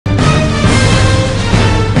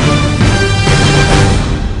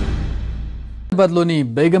హైదరాబాద్లోని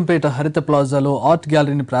బేగంపేట హరిత ప్లాజాలో ఆర్ట్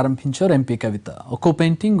గ్యాలరీని ప్రారంభించారు ఎంపీ కవిత. ఒక్కో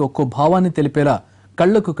పెయింటింగ్ ఒక్కో భావాన్ని తెలిపేలా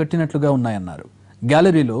కళ్లకు కట్టినట్లుగా ఉన్నాయన్నారు.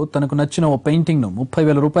 గ్యాలరీలో తనకు నచ్చిన ఓ పెయింటింగ్ను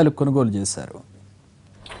 30,000 రూపాయలకు కొనుగోలు చేశారు.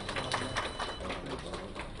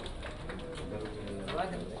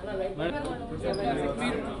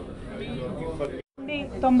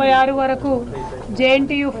 వరకు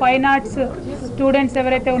JNTU ఫైన్ ఆర్ట్స్ స్టూడెంట్స్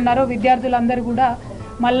ఎవరైతే ఉన్నారో విద్యార్థులందరూ కూడా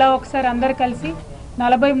మళ్ళా ఒకసారి అందరు కలిసి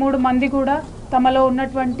 43 మంది కూడా తమలో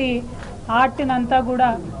ఉన్నటువంటి ఆర్ట్ని అంతా కూడా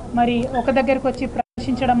మరి ఒక దగ్గరకు వచ్చి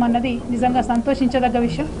ప్రదర్శించడం అన్నది నిజంగా సంతోషించదగ్గ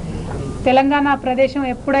విషయం. తెలంగాణ ప్రదేశం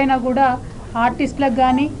ఎప్పుడైనా కూడా ఆర్టిస్టులకు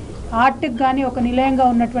కానీ ఆర్ట్కి కానీ ఒక నిలయంగా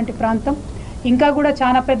ఉన్నటువంటి ప్రాంతం. ఇంకా కూడా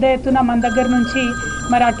చాలా పెద్ద ఎత్తున మన దగ్గర నుంచి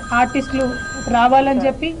మరి ఆర్టిస్టులు రావాలని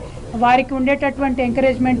చెప్పి వారికి ఉండేటటువంటి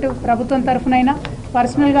ఎంకరేజ్మెంట్ ప్రభుత్వం తరఫునైనా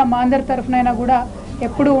పర్సనల్గా మా అందరి తరఫునైనా కూడా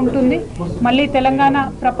ఎప్పుడూ ఉంటుంది. మళ్ళీ తెలంగాణ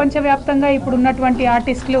ప్రపంచవ్యాప్తంగా ఇప్పుడు ఉన్నటువంటి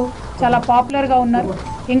ఆర్టిస్టులు చాలా పాపులర్గా ఉన్నారు.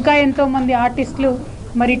 ఇంకా ఎంతోమంది ఆర్టిస్టులు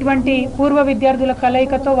మరి ఇటువంటి పూర్వ విద్యార్థుల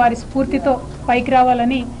కలయికతో వారి స్ఫూర్తితో పైకి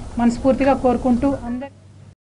రావాలని మనస్ఫూర్తిగా కోరుకుంటూ అందరి